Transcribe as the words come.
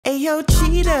Ayo,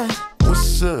 cheetah,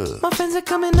 What's up? my friends are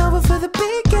coming over for the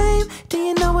big game. Do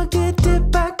you know a good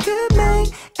dip I could make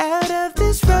out of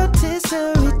this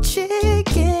rotisserie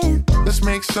chicken? Let's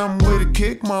make something with a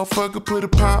kick, motherfucker. Put a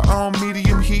pot on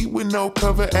medium heat with no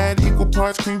cover. Add equal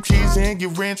parts cream cheese and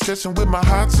your ranch dressing with my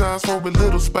hot sauce for a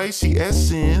little spicy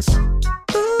essence.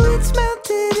 Ooh, it's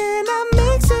melted and I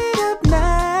mix it up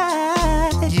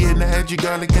nice. Yeah, now add your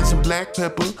garlic and some black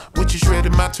pepper with your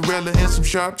shredded mozzarella and some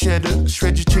sharp cheddar.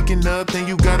 Shred your chicken up, then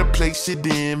you gotta place it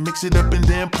in. Mix it up and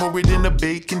then pour it in a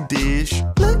baking dish.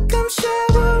 Look, I'm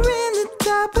showering the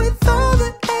top with all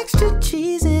the extra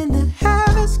cheese in the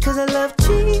house. Cause I love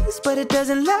cheese, but it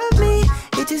doesn't love me.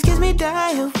 It just gives me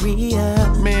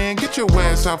diarrhea. Man, get your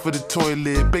ass off of the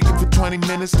toilet. Bake it for 20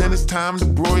 minutes, then it's time to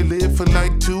broil it for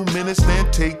like 2 minutes, then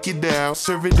take it out.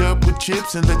 Serve it up with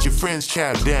chips and let your friends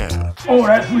chow down. Oh,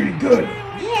 that's really good.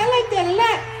 Yeah, I like that a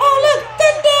lot. Oh, look,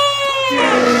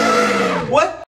 Dundee! What?